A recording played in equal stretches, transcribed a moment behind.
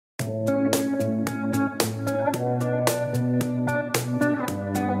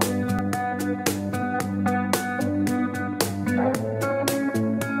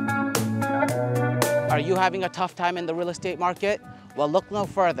having a tough time in the real estate market? Well, look no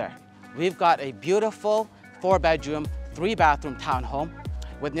further. We've got a beautiful 4-bedroom, 3-bathroom townhome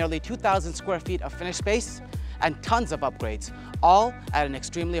with nearly 2,000 square feet of finished space and tons of upgrades, all at an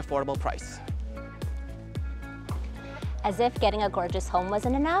extremely affordable price. As if getting a gorgeous home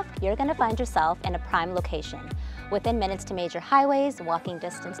wasn't enough, you're going to find yourself in a prime location. Within minutes to major highways, walking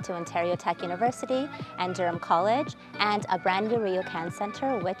distance to Ontario Tech University and Durham College, and a brand new RioCan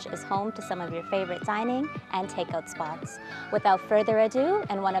Centre, which is home to some of your favorite dining and takeout spots. Without further ado,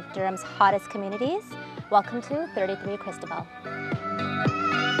 in one of Durham's hottest communities, welcome to 33 Christabelle.